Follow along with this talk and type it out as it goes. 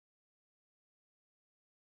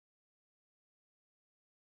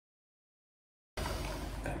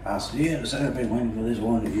I said, yeah, so I've been waiting for this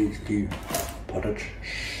one. You put it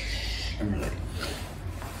in really.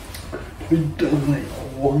 It does make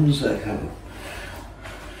 1 second.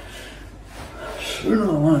 Sooner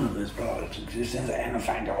or later this product's existence, and the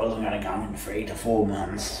fact it wasn't going to come in 3 to 4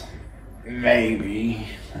 months. Maybe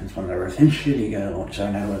that's when they were eventually going to launch. So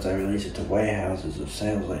in other words, they release it to warehouses of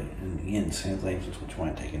sales agents, and again, sales agents which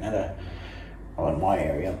won't take another, well, in my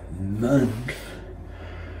area, month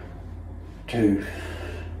to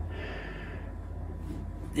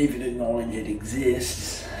even acknowledge it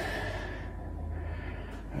exists.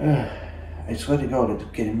 I swear to God, it's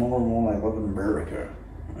getting more and more like living in America,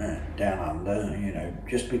 down under. You know,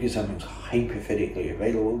 just because something's hypothetically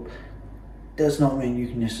available does not mean you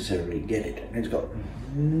can necessarily get it. It's got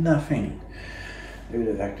nothing to do with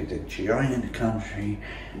the fact that it's a giant country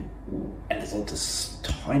and there's lots of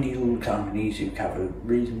tiny little companies who cover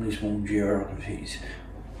reasonably small geographies.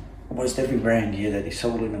 Almost every brand here that is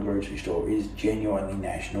sold in a grocery store is genuinely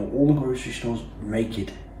national. All the grocery stores make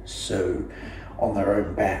it so on their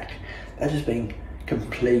own back. They're just being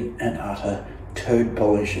complete and utter turd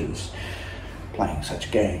polishers playing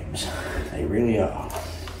such games. They really are.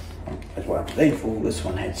 That's why I'm thankful this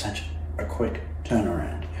one had such a quick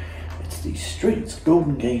turnaround. It's the Streets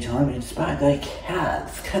Golden Gaytime inspired by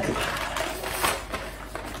cats.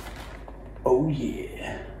 Oh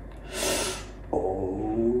yeah.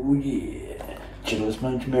 Oh yeah. Jealous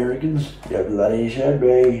most Americans? You bloody should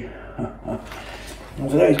be. For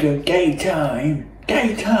those going, gay time?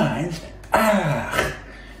 Gay times? Ah!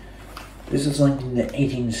 This is like the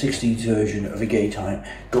 1860s version of a gay time.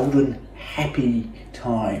 Golden happy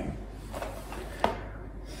time.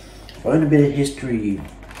 Learn a bit of history, you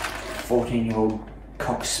 14-year-old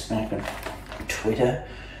cocksmack on Twitter.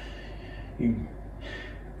 You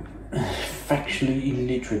factually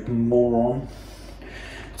illiterate moron.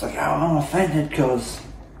 It's like, oh, I'm offended because,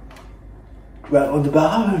 well, on the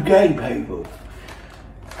behalf of gay people.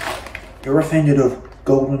 You're offended of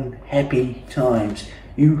golden happy times.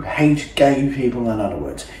 You hate gay people, in other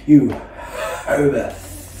words. You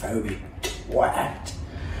homophobic twat.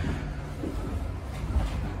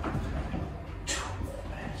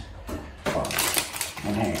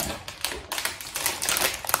 And hang on.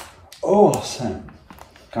 Awesome.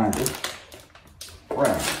 Kind of.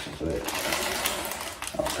 Brown. It's a bit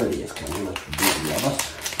not pretty as can look, to be honest.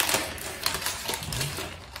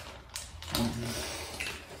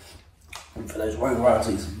 And for those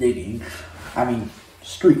varieties of digging, I mean,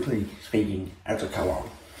 strictly speaking, as a colour,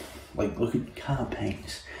 like look at car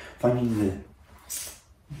paints, finding the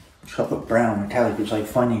chocolate brown metallic is like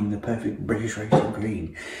finding the perfect British racing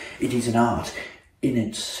green. It is an art in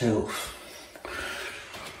itself.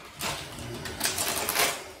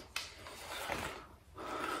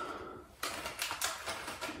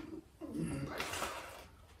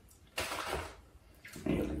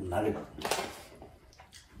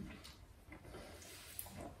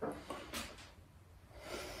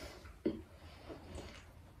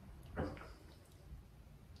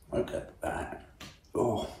 Look at that.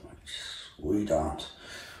 Oh, sweet aunt.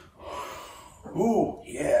 Oh,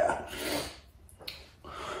 yeah.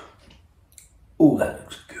 Oh, that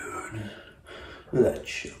looks good. Look at that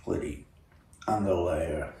chocolatey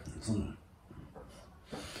underlayer, isn't it?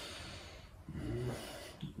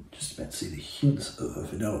 Just about to see the hints of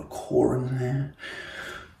vanilla core in there.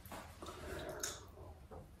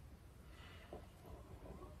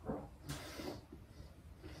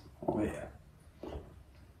 Oh, yeah.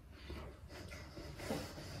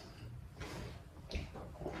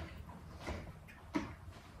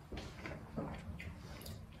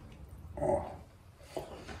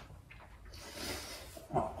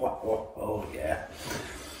 Oh yeah.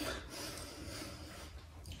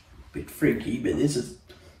 Bit freaky, but this is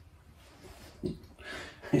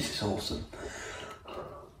awesome.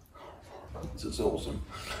 This is awesome.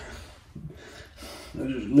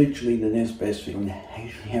 This is literally the next best thing to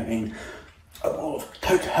having a lot of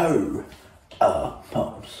Coco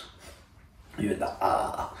pops. Even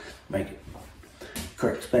the make it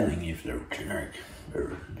correct spelling if they're generic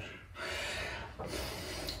versions.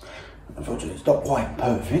 Unfortunately, it's not quite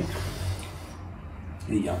perfect.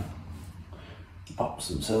 The pops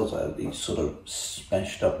themselves are these sort of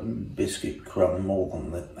smashed up biscuit crumb more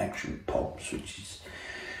than the actual pops, which is,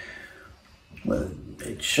 well,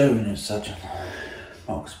 it's shown as such a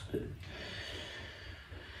box, but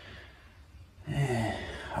yeah,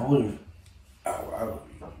 I would have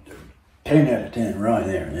 10 out of 10 right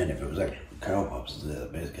there and then if it was actual cow pops instead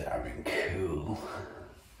of the biscuit. I mean, cool.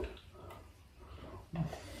 No.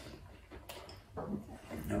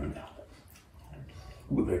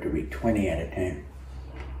 We're going to be 20 out of 10.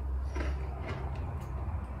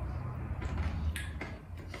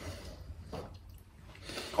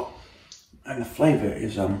 And the flavour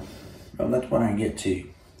is, well, that's what I get to.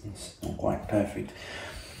 It's not quite perfect.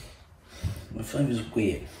 The flavour's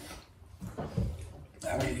weird.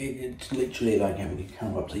 I mean, it's literally like having to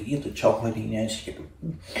come up. So you get the chocolatiness, you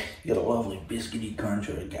get a lovely biscuity crunch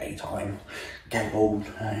of a Gaytime,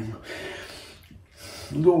 Golden.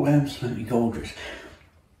 It's all absolutely gorgeous.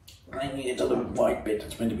 And then you get to the white bit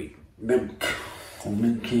that's meant to be milk or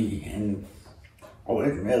milky, and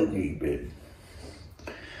it's milky, but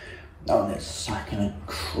oh, that's succulent,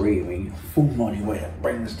 creamy, full body way that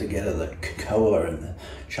brings together the cocoa and the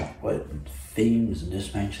chocolate and themes and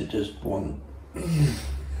just makes it just one.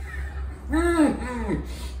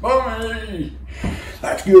 Mommy!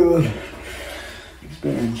 That's good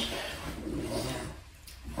experience.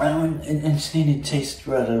 Well, and instead it tastes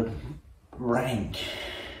rather rank.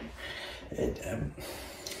 It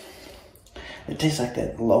tastes like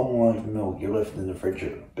that long life milk you left in the fridge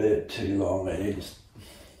a bit too long.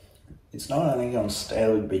 It's not only gone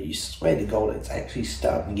stale, but you swear to God it's actually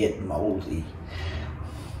starting to get mouldy.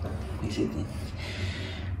 Is it?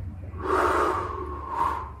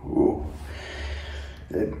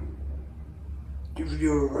 If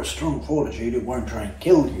you're a strong fortitude, it won't try and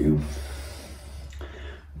kill you.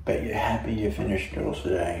 Bet you're happy you finished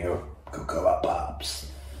today your Coco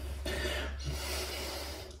Pops.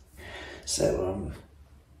 So,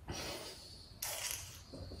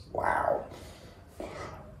 wow.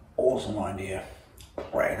 Awesome idea.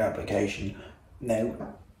 Great application.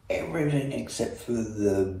 Now, everything except for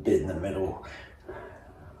the bit in the middle.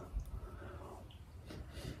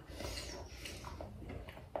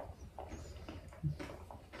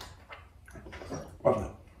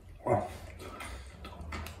 Well,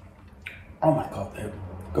 oh my God, they've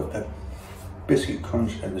got that biscuit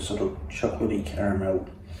crunch and the sort of chocolatey caramel.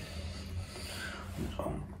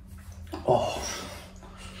 Oh,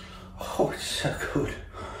 it's so good.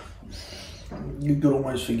 You could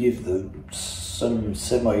almost forgive some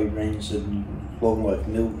semi-rancid long life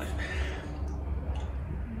milk.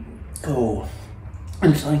 Oh,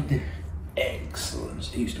 it's like the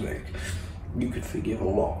excellent Easter egg. You could forgive a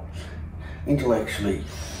lot. Intellectually,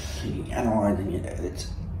 analysing it,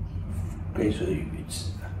 it's basically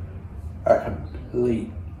a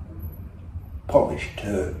complete polished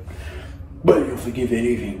turd. But you'll forgive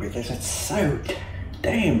anything because it's so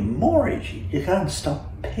damn moorish. You can't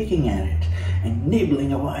stop picking at it and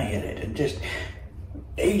nibbling away at it and just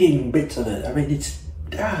eating bits of it. I mean, it's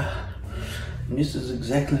and this is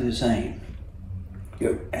exactly the same.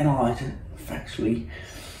 You analyse it factually,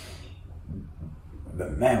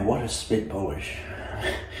 but man, what a spit polish.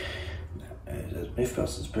 As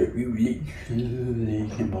Mythbusters put, you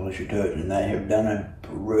can polish a turd, and they have done a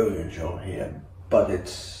brilliant job here, but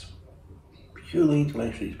it's purely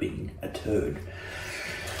intellectually speaking a turd.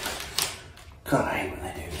 God, I hate when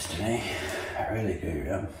they do this to me. I really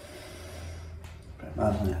do. But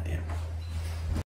other than that, yeah.